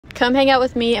Come hang out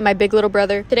with me and my big little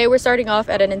brother. Today we're starting off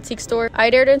at an antique store.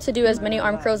 I dared him to do as many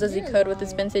arm curls as he could with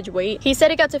his vintage weight. He said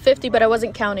it got to 50, but I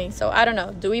wasn't counting, so I don't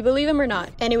know. Do we believe him or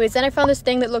not? Anyways, then I found this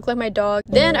thing that looked like my dog.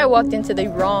 Then I walked into the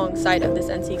wrong side of this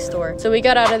antique store. So we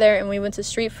got out of there and we went to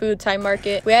street food Thai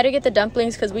market. We had to get the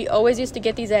dumplings because we always used to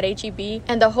get these at H-E-B.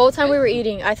 And the whole time we were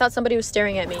eating, I thought somebody was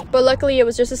staring at me. But luckily it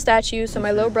was just a statue, so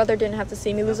my little brother didn't have to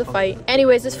see me lose a fight.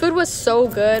 Anyways, this food was so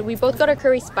good. We both got our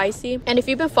curry spicy. And if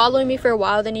you've been following me for a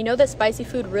while, then you know that spicy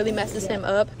food really messes him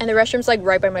up. And the restroom's like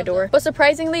right by my door. But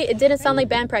surprisingly, it didn't sound like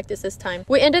band practice this time.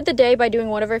 We ended the day by doing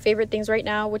one of our favorite things right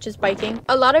now, which is biking.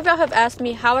 A lot of y'all have asked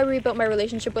me how I rebuilt my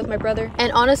relationship with my brother.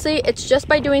 And honestly, it's just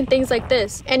by doing things like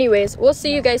this. Anyways, we'll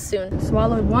see you guys soon.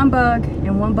 Swallowed one bug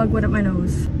and one bug went up my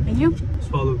nose. And you?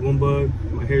 Swallowed one bug.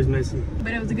 My hair's messy.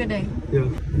 But it was a good day. Yeah.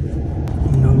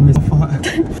 No, Miss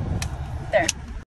Font.